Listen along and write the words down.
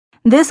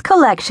This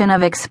collection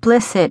of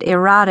explicit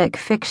erotic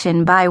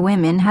fiction by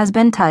women has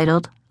been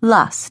titled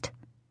Lust.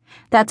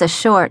 That's a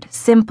short,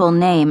 simple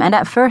name, and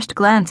at first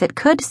glance it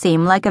could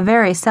seem like a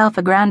very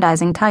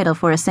self-aggrandizing title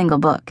for a single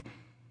book.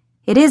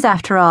 It is,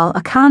 after all,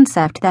 a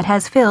concept that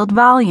has filled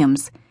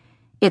volumes.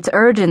 Its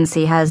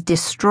urgency has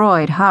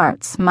destroyed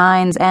hearts,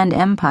 minds, and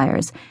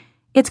empires.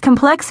 Its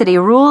complexity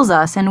rules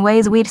us in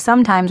ways we'd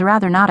sometimes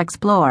rather not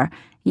explore,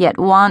 yet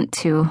want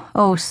to,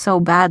 oh so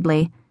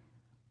badly.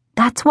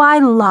 That's why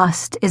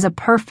Lust is a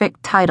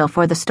perfect title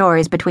for the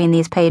stories between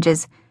these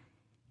pages.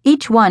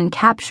 Each one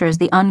captures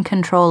the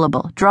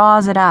uncontrollable,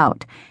 draws it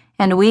out,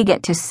 and we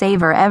get to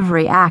savor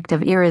every act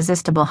of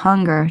irresistible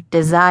hunger,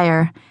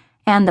 desire,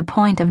 and the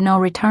point of no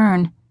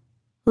return.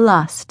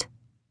 Lust.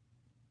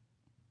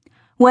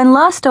 When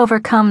lust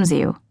overcomes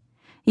you,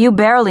 you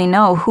barely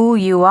know who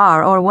you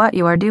are or what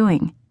you are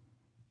doing.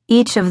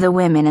 Each of the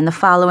women in the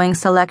following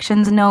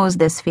selections knows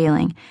this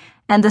feeling,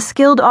 and the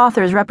skilled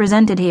authors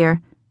represented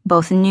here,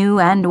 both new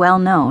and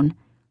well-known,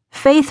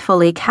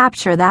 faithfully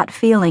capture that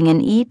feeling in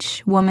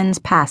each woman's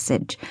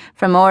passage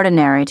from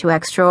ordinary to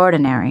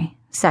extraordinary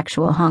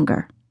sexual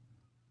hunger.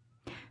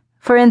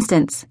 For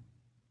instance,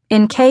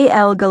 in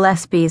K.L.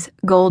 Gillespie's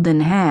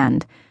Golden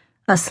Hand,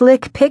 a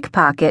slick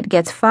pickpocket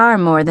gets far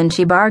more than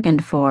she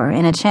bargained for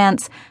in a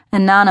chance,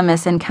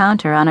 anonymous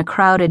encounter on a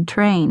crowded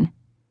train.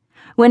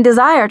 When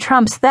desire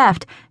trumps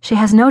theft, she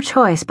has no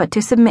choice but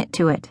to submit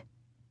to it.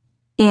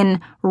 In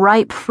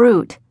Ripe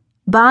Fruit,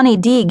 Bonnie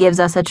D. gives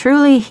us a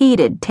truly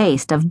heated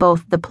taste of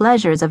both the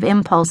pleasures of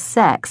impulse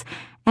sex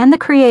and the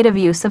creative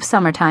use of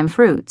summertime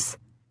fruits.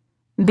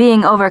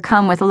 Being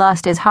overcome with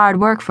lust is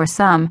hard work for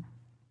some,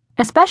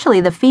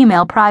 especially the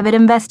female private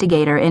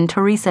investigator in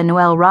Teresa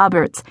Noel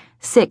Roberts'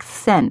 Sixth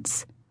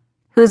Sense,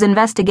 whose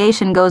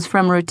investigation goes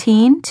from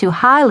routine to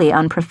highly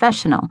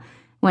unprofessional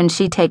when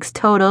she takes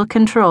total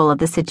control of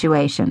the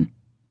situation.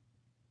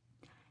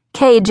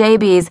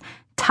 Jaybee's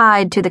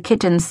Tied to the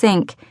Kitchen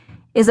Sink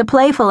is a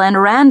playful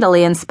and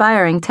randally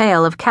inspiring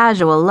tale of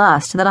casual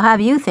lust that'll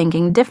have you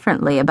thinking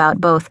differently about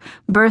both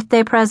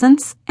birthday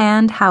presents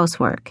and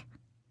housework.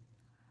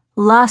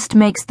 Lust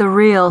makes the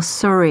real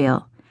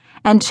surreal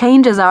and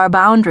changes our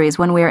boundaries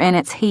when we're in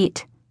its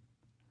heat.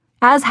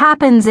 As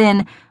happens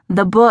in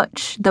The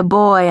Butch, the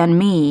Boy, and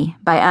Me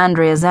by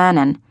Andrea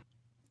Zanin,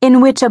 in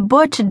which a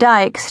butch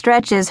dyke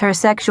stretches her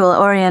sexual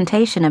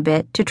orientation a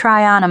bit to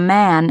try on a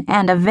man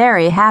and a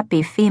very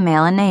happy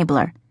female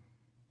enabler.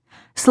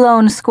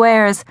 Sloane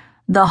Square's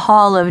The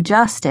Hall of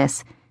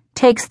Justice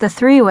takes the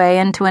three-way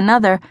into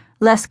another,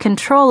 less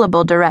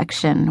controllable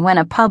direction when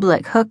a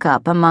public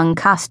hookup among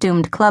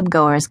costumed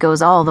clubgoers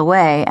goes all the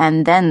way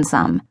and then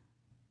some.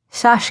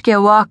 Saskia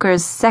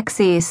Walker's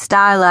sexy,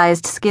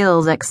 stylized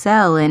skills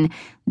excel in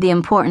The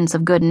Importance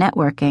of Good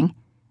Networking,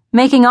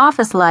 making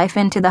office life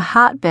into the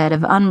hotbed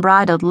of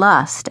unbridled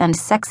lust and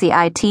sexy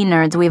IT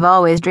nerds we've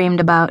always dreamed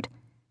about.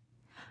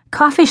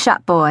 Coffee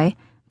Shop Boy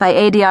by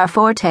A.D.R.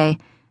 Forte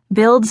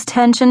builds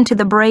tension to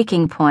the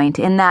breaking point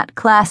in that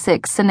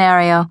classic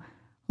scenario,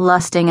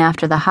 lusting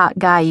after the hot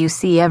guy you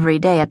see every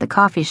day at the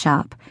coffee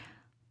shop.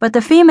 But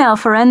the female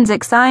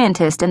forensic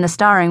scientist in the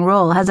starring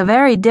role has a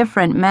very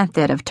different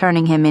method of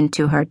turning him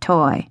into her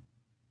toy.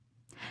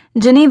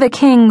 Geneva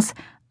King's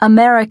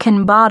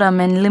American Bottom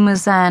in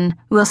Limousin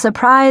will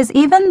surprise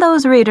even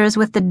those readers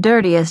with the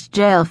dirtiest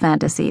jail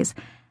fantasies,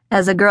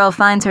 as a girl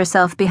finds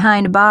herself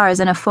behind bars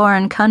in a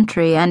foreign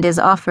country and is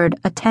offered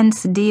a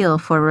tense deal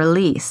for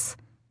release.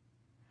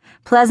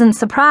 Pleasant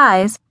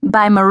Surprise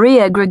by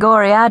Maria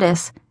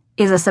Grigoriadis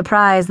is a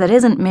surprise that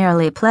isn't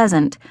merely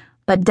pleasant,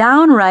 but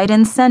downright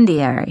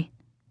incendiary.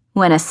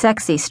 When a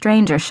sexy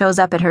stranger shows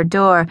up at her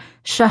door,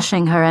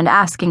 shushing her and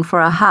asking for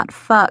a hot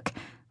fuck,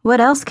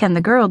 what else can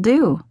the girl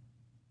do?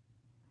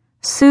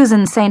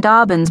 Susan St.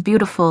 Aubyn's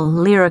beautiful,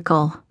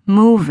 lyrical,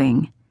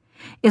 moving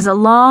is a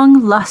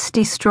long,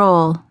 lusty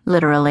stroll,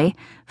 literally,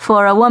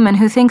 for a woman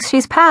who thinks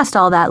she's past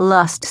all that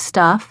lust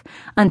stuff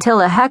until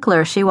a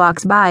heckler she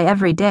walks by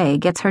every day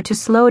gets her to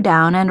slow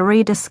down and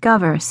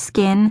rediscover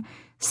skin,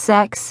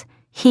 sex,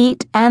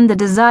 heat, and the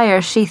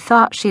desire she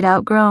thought she'd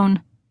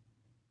outgrown.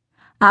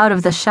 Out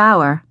of the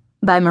Shower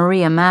by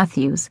Maria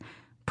Matthews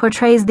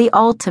portrays the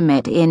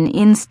ultimate in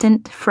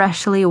instant,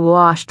 freshly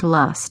washed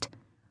lust.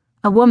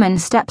 A woman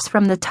steps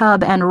from the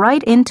tub and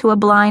right into a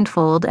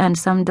blindfold and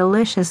some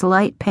delicious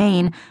light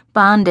pain,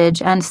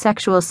 bondage, and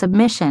sexual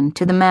submission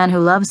to the man who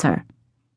loves her.